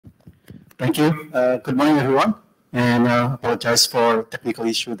Thank you. Good morning, everyone. And apologize for technical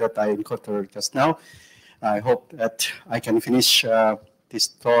issue that I encountered just now. I hope that I can finish this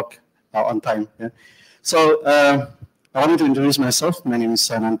talk on time. Yeah? So I wanted to introduce myself. My name is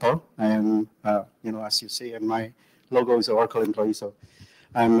Hananto. I am, as you see, and my logo is an Oracle employee. So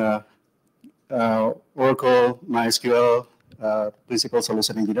I'm Oracle MySQL Principal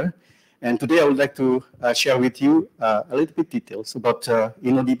Solution Engineer. And today I would like to share with you a little bit details about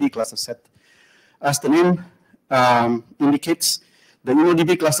InnoDB ClusterSet. As the name indicates, the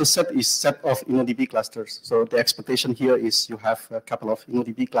InnoDB ClusterSet is set of InnoDB clusters. So the expectation here is you have a couple of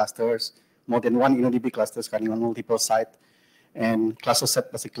InnoDB clusters, more than one InnoDB clusters running on multiple sites. And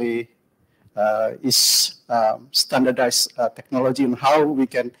ClusterSet basically is standardized technology on how we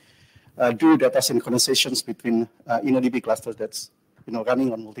can do data synchronizations between InnoDB clusters that's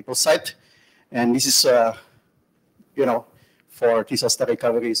running on multiple sites. And this is for disaster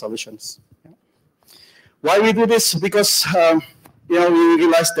recovery solutions. Yeah. Why we do this? Because we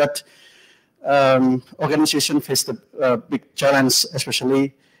realized that organizations face a big challenge,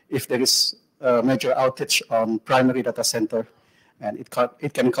 especially if there is a major outage on primary data center, and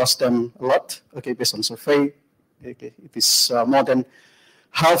it can cost them a lot. Okay, based on survey, it is more than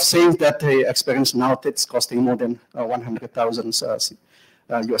half saying that they experience an outage costing more than 100,000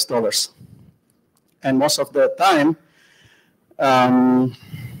 US dollars. And most of the time,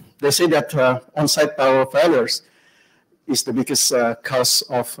 they say that on-site power failures is the biggest cause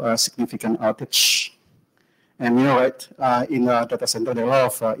of significant outage. And in a data center, there are a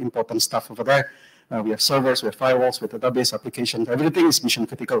lot of important stuff over there. We have servers, we have firewalls, we have database applications. Everything is mission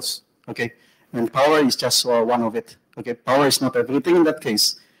critical, okay? And power is just one of it, okay? Power is not everything in that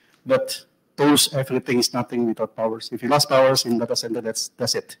case, but everything is nothing without powers. If you lost powers in data center,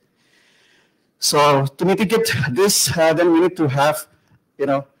 that's it. So to mitigate this, then we need to have,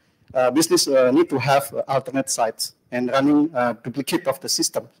 business need to have alternate sites and running duplicate of the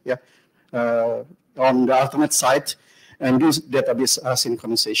system, on the alternate site and use database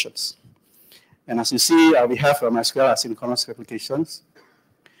synchronizations. And as you see, we have MySQL asynchronous replications.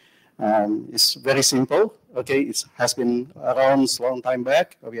 It's very simple. Okay, it has been around a long time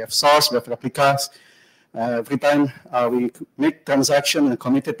back. We have source, we have replicas. Every time we make transaction and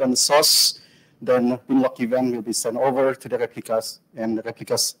commit it on the source, then winlock event will be sent over to the replicas, and the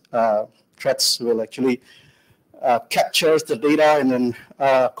replicas threads will actually capture the data and then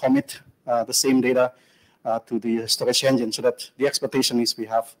commit the same data to the storage engine, so that the expectation is we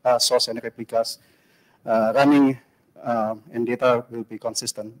have source and replicas running and data will be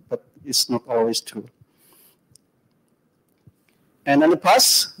consistent, but it's not always true. And in the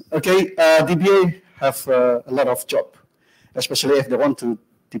past, okay, DBA have a lot of job, especially if they want to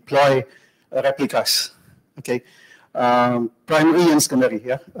deploy replicas, okay. Primary and secondary,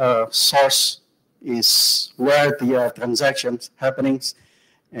 source is where the transactions happenings,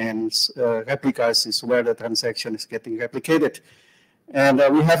 and replicas is where the transaction is getting replicated. And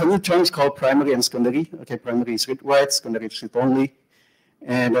we have a new term called primary and secondary. Okay, primary is read-write, secondary is read-only.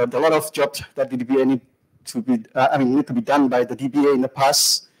 And a lot of jobs that the DBA need to be done by the DBA in the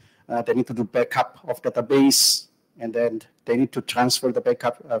past. They need to do backup of database, and then they need to transfer the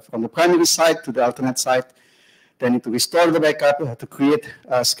backup from the primary side to the alternate side. They need to restore the backup to create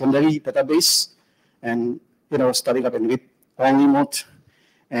a secondary database, and starting up in read-only mode.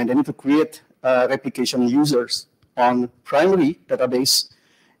 And they need to create replication users on primary database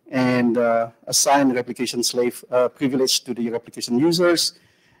and assign replication slave privilege to the replication users.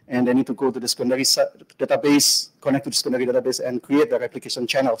 And they need to go to the secondary database, connect to the secondary database, and create the replication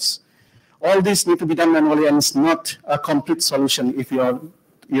channels. All this need to be done manually, and it's not a complete solution if you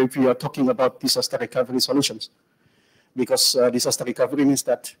are talking about disaster recovery solutions. Because disaster recovery means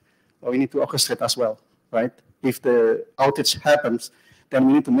that we need to orchestrate as well, right? If the outage happens, then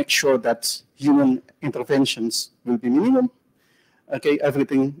we need to make sure that human interventions will be minimum. Okay,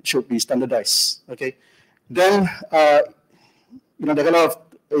 everything should be standardized. Okay, then there are a lot of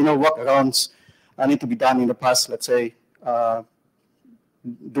workarounds need to be done in the past. Let's say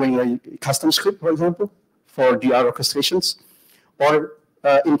doing a custom script, for example, for DR orchestrations, or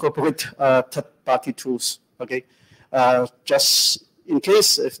incorporate third-party tools. Okay, just in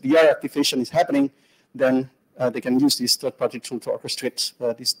case if DR activation is happening, then they can use this third-party tool to orchestrate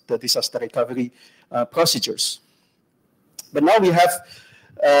the disaster recovery procedures. But now we have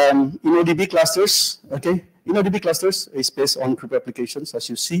InnoDB clusters. Okay, InnoDB clusters is based on group applications, as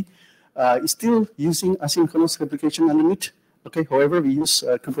you see. It's still using asynchronous replication underneath. Okay, however, we use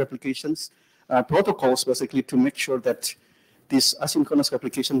group applications protocols basically to make sure that this asynchronous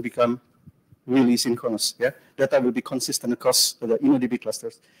replication become really synchronous. Yeah, data will be consistent across the InnoDB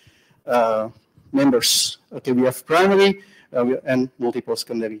clusters. members. Okay, we have primary and multiple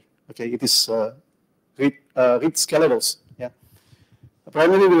secondary. Okay, it is read scalables. Yeah,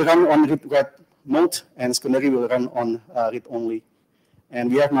 primary will run on read-write mode, and secondary will run on read-only. And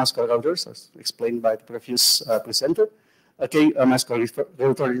we have MySQL routers, as explained by the previous presenter. Okay, MySQL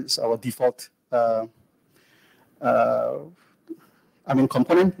router is our default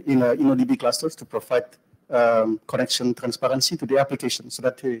component in InnoDB clusters to provide connection transparency to the application, so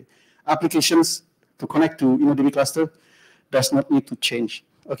that the applications to connect to InnoDB cluster does not need to change.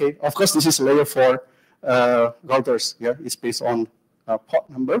 Okay, of course, this is layer 4 routers. Yeah, it's based on port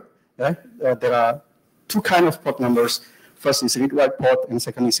number. Yeah? There are two kinds of port numbers. First is read-write port, and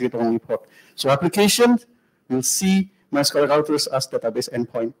second is read-only port. So application will see MySQL routers as database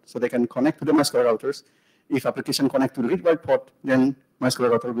endpoint, so they can connect to the MySQL routers. If application connect to the read-write port, then MySQL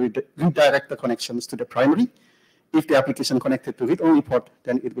router will redirect the connections to the primary. If the application connected to read-only port,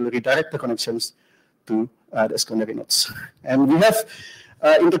 then it will redirect the connections to the secondary nodes. And we have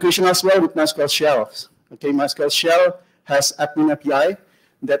integration as well with MySQL Shell. Okay, MySQL Shell has admin API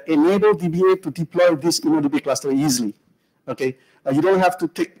that enable DBA to deploy this InnoDB cluster easily. Okay, you don't have to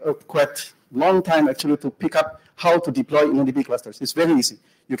take a quite long time actually to pick up how to deploy InnoDB clusters. It's very easy.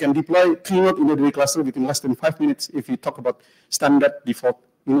 You can deploy 3-node InnoDB cluster within less than 5 minutes if you talk about standard default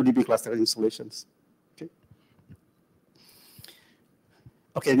InnoDB cluster installations. Okay.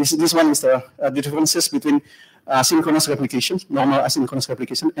 Okay, this one is the differences between synchronous replication, normal asynchronous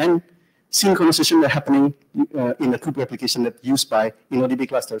replication, and synchronization that happening in the kube replication that used by InnoDB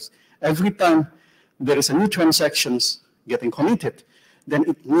clusters. Every time there is a new transactions getting committed, then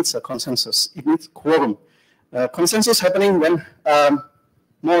it needs a consensus. It needs quorum. Consensus happening when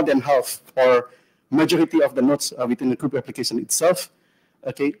more than half or majority of the nodes within the kube replication itself,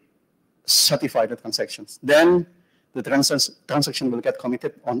 okay, certify the transactions. Then the transaction will get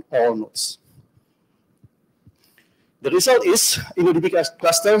committed on all nodes. The result is InnoDB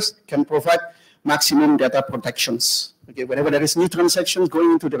clusters can provide maximum data protections. Okay, whenever there is new transactions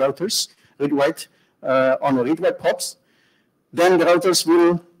going into the routers, read-write on the read-write ports, then the routers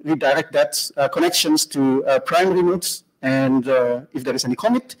will redirect that connections to primary nodes, and if there is any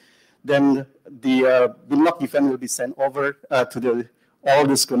commit, then the binlock event will be sent over to all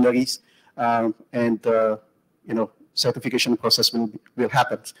the secondaries, and certification process will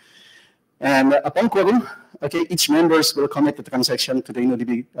happen. And upon quorum, okay, each members will commit the transaction to the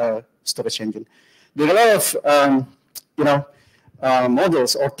InnoDB storage engine. There are a lot of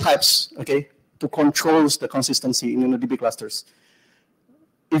models or types, okay, to control the consistency in InnoDB clusters.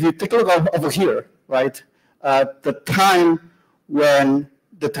 If you take a look over here, right, the time when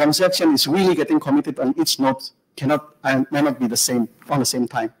the transaction is really getting committed on each node may not be the same on the same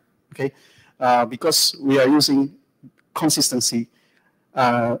time, okay, because we are using consistency,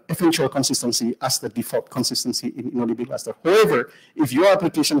 eventual consistency as the default consistency in InnoDB cluster. However, if your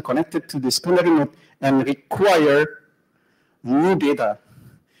application connected to the secondary node and require new data,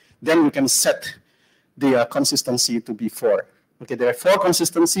 then you can set the consistency to be 4. Okay, there are 4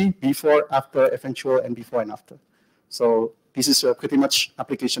 consistency: before, after, eventual, and before and after. So this is pretty much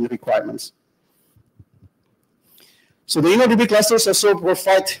application requirements. So the InnoDB clusters also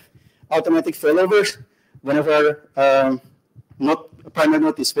provide automatic failover. Whenever primary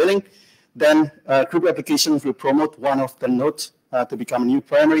node is failing, then kube applications will promote one of the nodes to become a new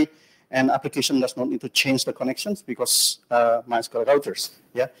primary, and application does not need to change the connections because MySQL routers.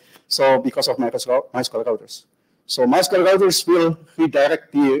 Yeah. So because of MySQL routers. So MySQL routers will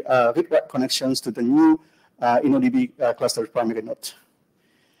redirect the read-write connections to the new InnoDB cluster primary node.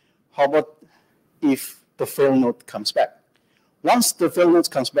 How about if the fail node comes back? Once the fail node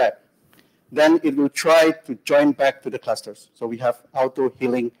comes back, then it will try to join back to the clusters. So we have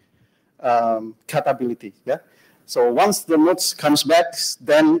auto-healing capability. Yeah. So once the nodes comes back,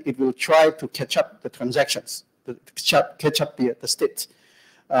 then it will try to catch up the transactions, catch up the state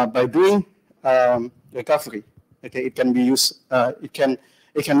by doing recovery. Okay, it can be used. It can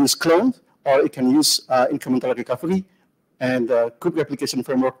use clone, or it can use incremental recovery, and kube replication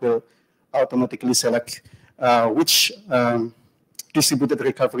framework will automatically select which distributed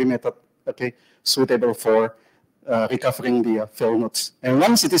recovery method, okay, suitable for recovering the fail nodes. And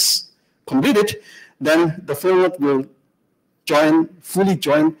once it is completed, then the fail node will fully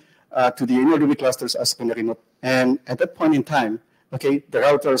join to the InnoDB clusters as secondary node. And at that point in time, okay, the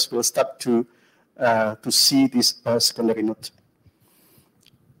routers will start to see this secondary node.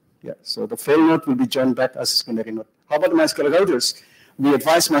 Yeah, so the fail node will be joined back as a secondary node. How about the MySQL routers? We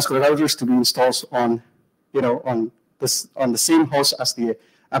advise MySQL routers to be installed on the same host as the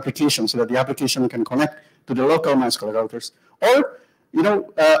application, so that the application can connect to the local MySQL routers. Or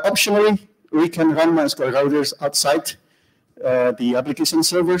Optionally, we can run MySQL routers outside the application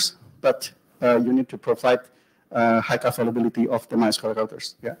servers, but you need to provide high availability of the MySQL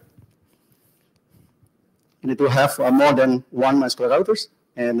routers. Yeah, you need to have more than one MySQL routers,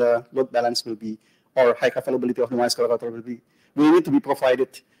 and load balance will be, or high availability of the MySQL router will need to be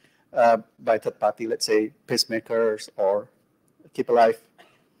provided by third party, let's say pacemakers or keep alive.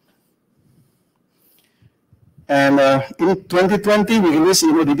 And in 2020, we released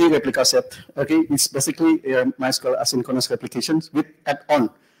InnoDB ClusterSet. Okay, it's basically MySQL asynchronous replications with add-on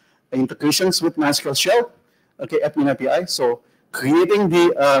integrations with MySQL shell. Okay, admin API. So creating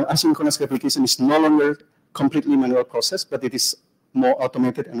the asynchronous replication is no longer completely manual process, but it is more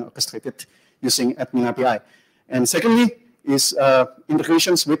automated and orchestrated using admin API. And secondly is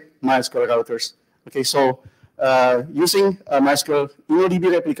integrations with MySQL routers. Okay, so using MySQL InnoDB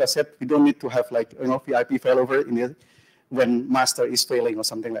ClusterSet, we don't need to have like VIP failover in it when master is failing or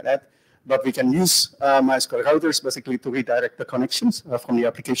something like that. But we can use MySQL routers basically to redirect the connections from the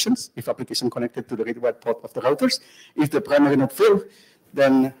applications. If application connected to the read-write port of the routers, if the primary node fail,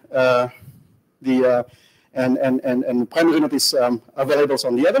 then the primary node is available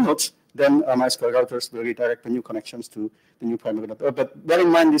on the other nodes, then MySQL routers will redirect the new connections to the new primary node. But bear in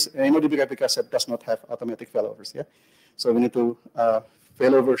mind, this InnoDB ClusterSet does not have automatic failovers. Yeah, so we need to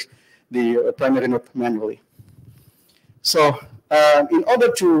failover the primary node manually. So in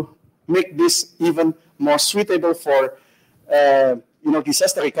order to make this even more suitable for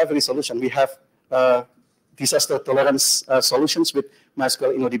disaster recovery solution, we have disaster tolerance solutions with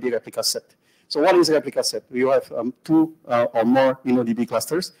MySQL InnoDB ClusterSet. So what is ClusterSet? We have 2 or more InnoDB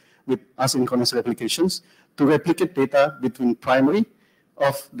clusters with asynchronous replications to replicate data between primary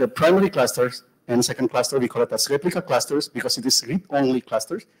of the primary clusters and second cluster. We call it as replica clusters because it is read-only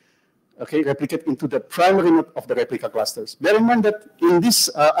clusters. Okay, replicate into the primary node of the replica clusters. Bear in mind that in this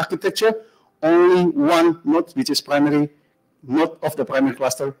architecture, only one node, which is primary node of the primary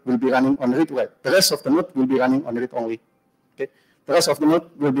cluster, will be running on read-write. The rest of the node will be running on read-only. Okay, the rest of the node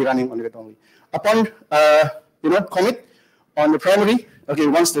will be running on read-only. Upon commit on the primary, okay,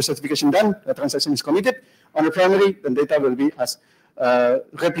 once the certification done, the transaction is committed on the primary, then data will be as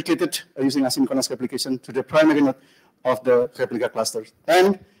replicated using asynchronous replication to the primary node of the replica clusters.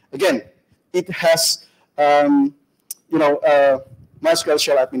 And again, it has MySQL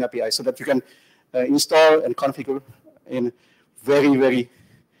shell admin API so that you can install and configure in very, very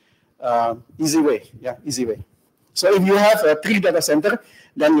easy way. Yeah, easy way. So if you have 3 data center,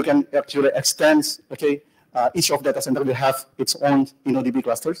 then you can actually extend, okay, each of data center will have its own InnoDB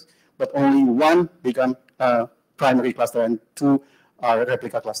clusters, but only one become primary cluster and 2 are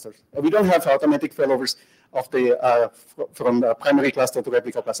replica clusters. We don't have automatic failovers of the from the primary cluster to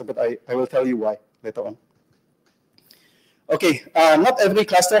replica cluster, but I will tell you why later on. Okay, not every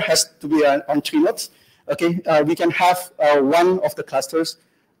cluster has to be on 3 nodes. Okay, we can have one of the clusters,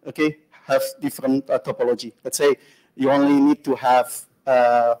 okay, have different topology. Let's say you only need to have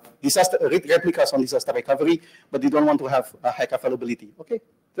replicas on disaster recovery, but you don't want to have a high availability. Okay,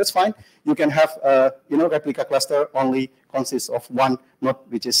 that's fine. You can have replica cluster only consists of one node,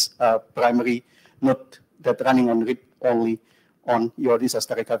 which is primary node that running on read only on your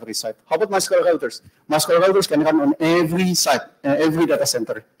disaster recovery side. How about MySQL routers? MySQL routers can run on every site, every data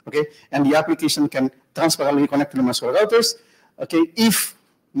center. Okay, and the application can transparently connect to the MySQL routers. Okay, if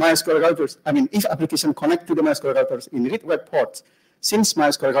MySQL routers, if application connect to the MySQL routers in read-write ports, since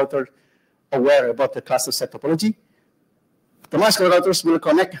MySQL router aware about the cluster set topology, the MySQL routers will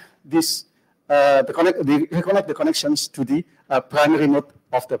connect this, reconnect the connections to the primary node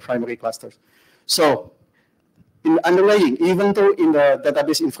of the primary clusters. So in underlying, even though in the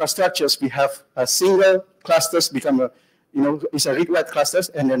database infrastructures we have a single clusters become a, it's a read-write clusters,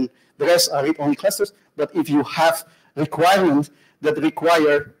 and then the rest are read-only clusters. But if you have requirements that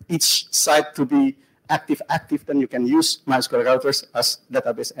require each site to be active, then you can use MySQL routers as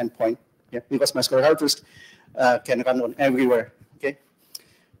database endpoint. Yeah, because MySQL routers can run on everywhere. Okay,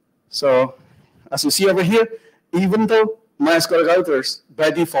 so as you see over here, even though MySQL routers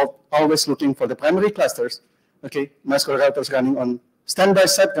by default always looking for the primary clusters, okay, MySQL routers running on standby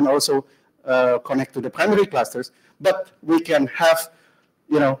site can also connect to the primary clusters, but we can have,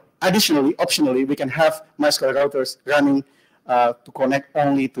 additionally, optionally, we can have MySQL routers running to connect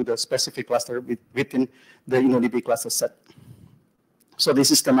only to the specific cluster within the InnoDB ClusterSet. So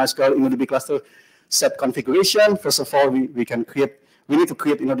this is the MySQL InnoDB ClusterSet configuration. First of all, we need to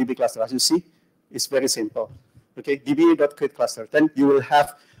create InnoDB cluster. As you see, it's very simple. Okay, dba.create cluster. Then you will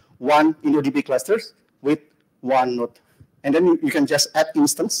have one InnoDB clusters with one node. And then you can just add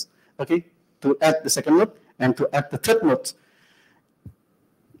instance, okay, to add the second node and to add the third node.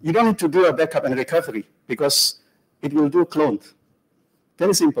 you don't need to do a backup and recovery because it will do cloned.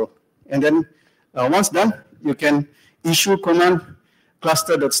 Very simple. And then once done, you can issue command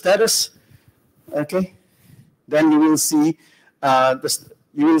cluster.status. Okay. Then you will see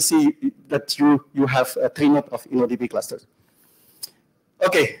that you have a 3 node of InnoDB clusters.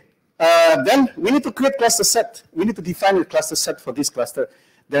 Okay. Then we need to create cluster set. We need to define a cluster set for this cluster.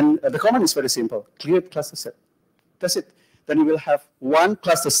 Then the command is very simple. Create cluster set. That's it. Then you will have one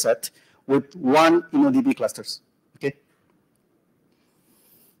cluster set with one InnoDB clusters. Okay.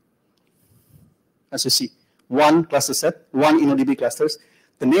 As you see, one cluster set, one InnoDB clusters.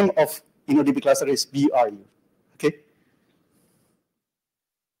 The name of InnoDB cluster is BRU. Okay.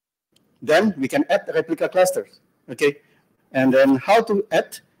 Then we can add replica clusters. Okay. And then how to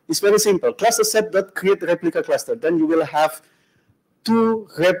add? It's very simple. Cluster set.create replica cluster. Then you will have two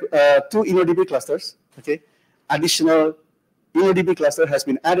InnoDB clusters. Okay. Additional InnoDB cluster has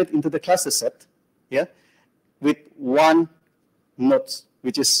been added into the cluster set. Yeah. With one node,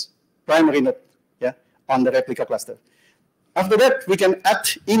 which is primary node. Yeah. On the replica cluster. After that, we can add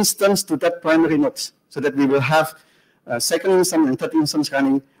instance to that primary node, so that we will have second instance and third instance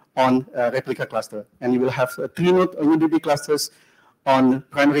running on replica cluster, and you will have 3 node InnoDB clusters on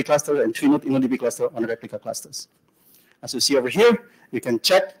primary cluster and 3 node InnoDB cluster on replica clusters. As you see over here, you can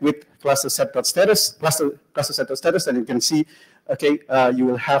check with cluster set.status, cluster set.status, and you can see, okay, you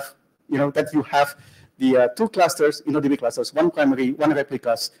will have, that you have the 2 clusters, InnoDB clusters, 1 primary, 1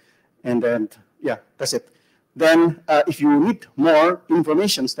 replicas, and then, yeah, that's it. Then if you need more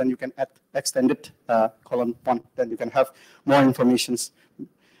informations, then you can add extended colon 1, then you can have more informations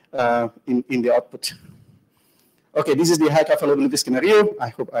in the output. Okay, this is the high availability scenario. I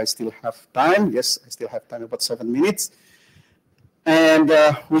hope I still have time. Yes, I still have time, about 7 minutes. And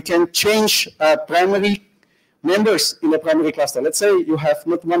we can change primary members in the primary cluster. Let's say you have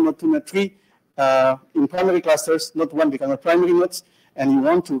node 1, node 2, node 3 in primary clusters. Node 1 become a primary nodes, and you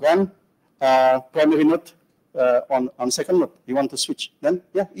want to run primary node on second node. You want to switch. Then,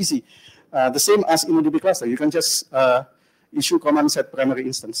 yeah, easy. The same as InnoDB cluster. You can just issue command set primary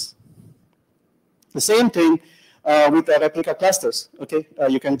instance. The same thing with the replica clusters. Okay,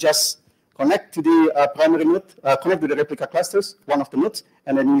 you can just connect to the primary node, connect to the replica clusters, one of the nodes,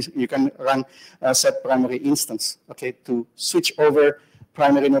 and then you can run set primary instance. Okay, to switch over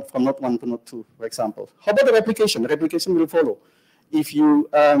primary node from node 1 to node 2, for example. How about the replication? The replication will follow. If you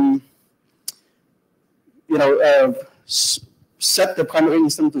set the primary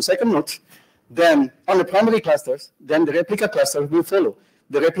instance to second node, then on the primary clusters, then the replica cluster will follow.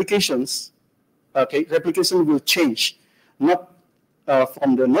 The replications, okay, replication will change, not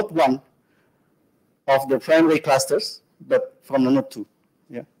from the node 1 of the primary clusters, but from the node 2.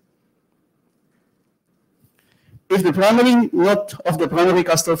 Yeah. If the primary node of the primary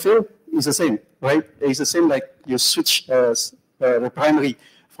cluster fail, it's the same, right? It's the same like you switch the primary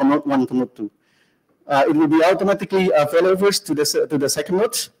from node 1 to node 2. It will be automatically failovers to the second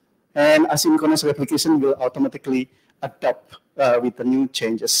node, and asynchronous replication will automatically adapt with the new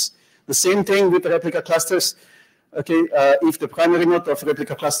changes. The same thing with the replica clusters. Okay, if the primary node of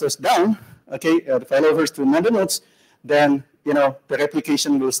replica cluster is down, okay, the failovers to another nodes, then the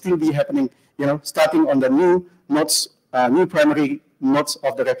replication will still be happening. Starting on the new nodes, new primary nodes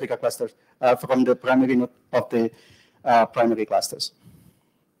of the replica clusters from the primary node of the primary clusters.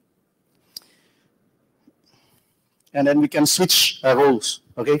 And then we can switch roles.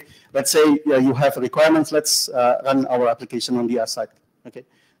 Okay, let's say you have requirements. Let's run our application on the other side. Okay,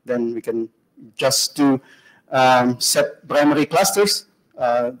 then we can just do set primary clusters.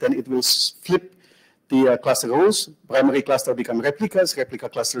 Then it will flip the cluster roles. Primary cluster become replicas. Replica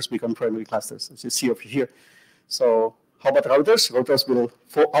clusters become primary clusters, as you see over here. So how about routers? Routers will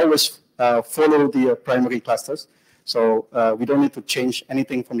always follow the primary clusters. So we don't need to change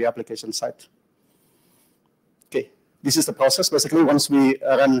anything from the application side. This is the process. Basically, once we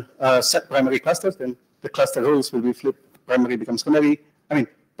run set primary clusters, then the cluster roles will be flipped. Primary becomes secondary.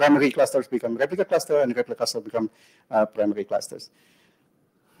 Primary clusters become replica cluster, and replica cluster become primary clusters.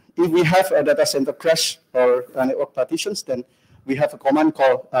 If we have a data center crash or network partitions, then we have a command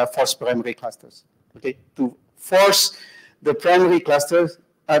called force primary clusters. Okay, to force the primary clusters,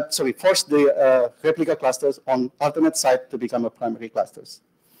 force the replica clusters on alternate side to become a primary clusters.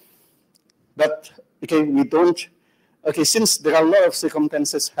 But okay, we don't. Okay, since there are a lot of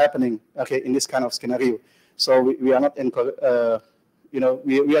circumstances happening, okay, in this kind of scenario, so we are not,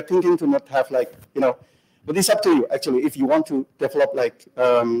 we are thinking to not have like, but it's up to you actually. If you want to develop like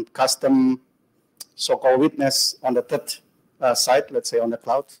custom so-called witness on the third side, let's say on the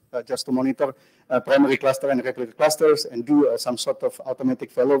cloud, just to monitor primary cluster and replica clusters and do some sort of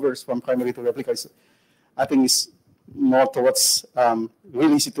automatic failovers from primary to replica. I think it's more towards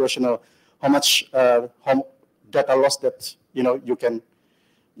really situational, how much data loss that you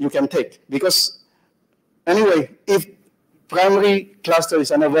can take. Because anyway, if primary cluster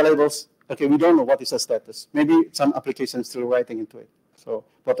is unavailable, okay, we don't know what is the status. Maybe some application is still writing into it. So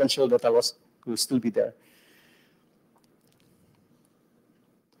potential data loss will still be there.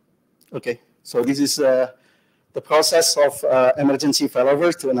 Okay, so this is the process of emergency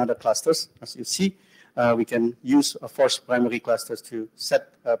failovers to another clusters. As you see, we can use force primary clusters to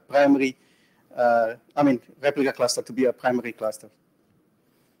set a primary, replica cluster to be a primary cluster,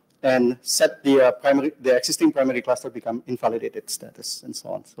 and set the existing primary cluster become invalidated status and so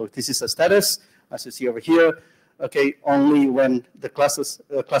on. So this is a status, as you see over here. Okay, only when the cluster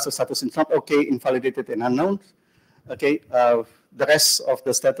status is not okay, invalidated, and unknown. Okay, the rest of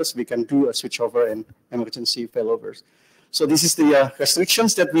the status we can do a switchover and emergency failovers. So this is the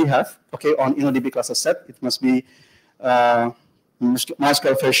restrictions that we have. Okay, on InnoDB ClusterSet, it must be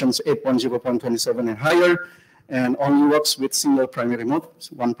MySQL versions 8.0.27 and higher, and only works with single primary mode,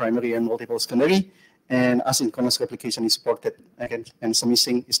 so one primary and multiple secondary, and asynchronous replication is supported, again, and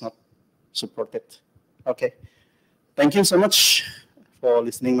submissing is not supported. Okay, thank you so much for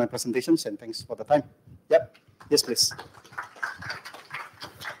listening to my presentations, and thanks for the time. Yep, yes, please.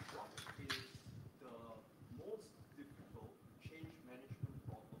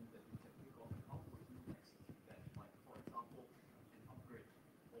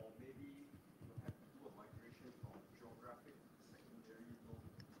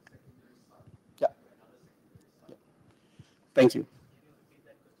 Thank you.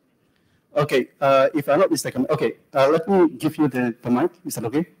 Okay, if I'm not mistaken, okay, let me give you the mic. Is that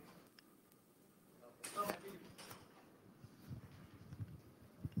okay?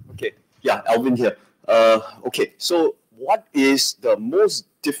 Okay, yeah, Alvin here. Okay, so what is the most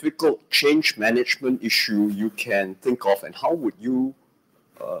difficult change management issue you can think of, and how would you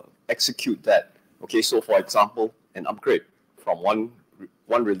execute that? Okay, so for example, an upgrade from one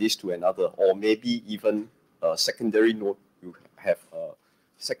release to another, or maybe even a secondary node. You have a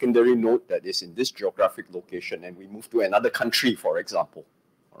secondary node that is in this geographic location, and we move to another country, for example.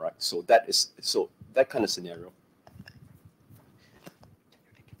 All right, so that kind of scenario.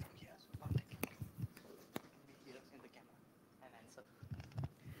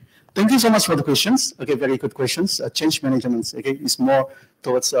 Thank you so much for the questions. Okay, very good questions. Change management, okay, is more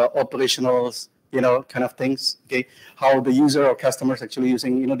towards operational, kind of things. Okay, how the user or customers actually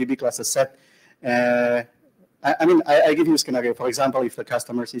using InnoDB ClusterSet. I give you a scenario. For example, if the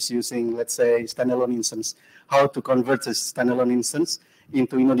customer is using, let's say, standalone instance, how to convert this standalone instance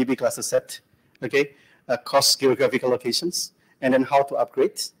into InnoDB ClusterSet, okay, across geographical locations, and then how to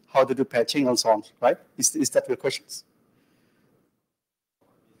upgrade, how to do patching, and so on, right? Is that your questions?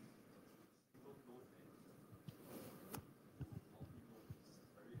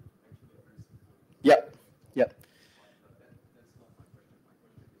 Yeah, yeah.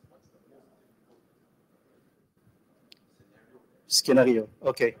 Scenario,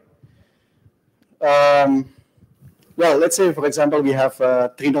 okay. Well, let's say, for example, we have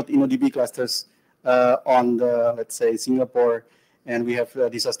 3-node InnoDB clusters on the, let's say, Singapore, and we have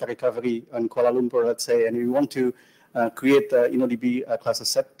disaster recovery on Kuala Lumpur, let's say, and we want to create a InnoDB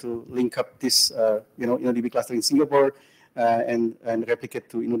ClusterSet to link up this, InnoDB cluster in Singapore and replicate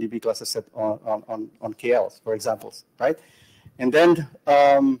to InnoDB ClusterSet on KL, for example, right? And then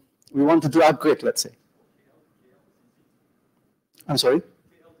we want to do upgrade, let's say. I'm sorry?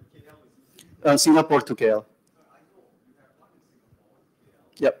 Singapore to KL.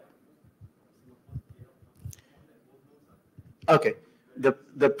 Yep. Okay.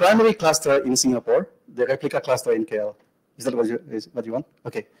 The primary cluster in Singapore, the replica cluster in KL. Is that what you want?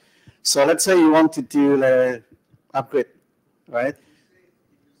 Okay. So let's say you want to do upgrade, right?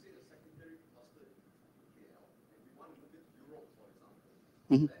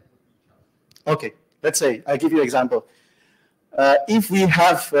 Mm-hmm. Okay. Let's say I give you an example. If we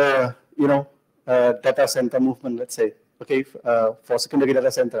have, data center movement, let's say, okay, for secondary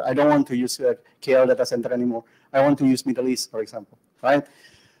data center, I don't want to use KL data center anymore. I want to use Middle East, for example, right?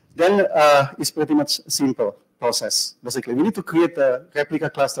 Then it's pretty much simple process. Basically, we need to create a replica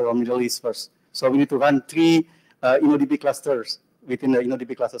cluster on Middle East first. So we need to run 3 InnoDB clusters within the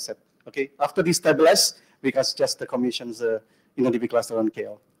InnoDB ClusterSet. Okay. After this stabilize, we can just commission the InnoDB cluster on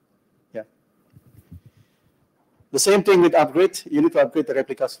KL. Yeah. The same thing with upgrade. You need to upgrade the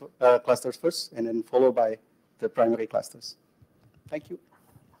replica clusters first, and then followed by the primary clusters. Thank you.